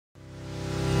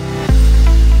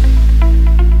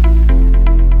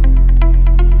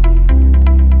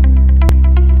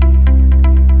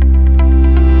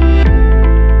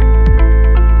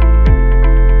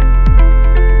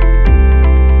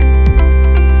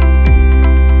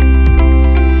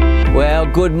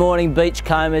Good morning,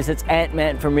 beachcombers. It's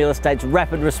Ant.manton from Real Estate's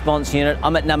Rapid Response Unit.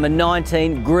 I'm at number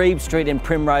 19 Grebe Street in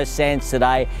Primrose Sands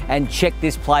today, and check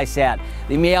this place out.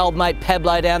 My old mate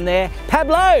Pablo down there.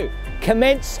 Pablo,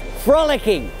 commence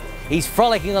frolicking. He's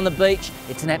frolicking on the beach.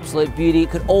 It's an absolute beauty. It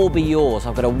could all be yours.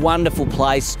 I've got a wonderful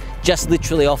place just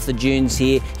literally off the dunes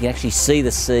here. You can actually see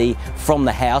the sea from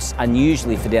the house,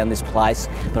 unusually for down this place.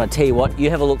 But I tell you what, you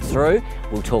have a look through.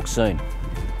 We'll talk soon.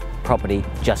 Property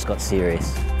just got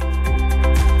serious.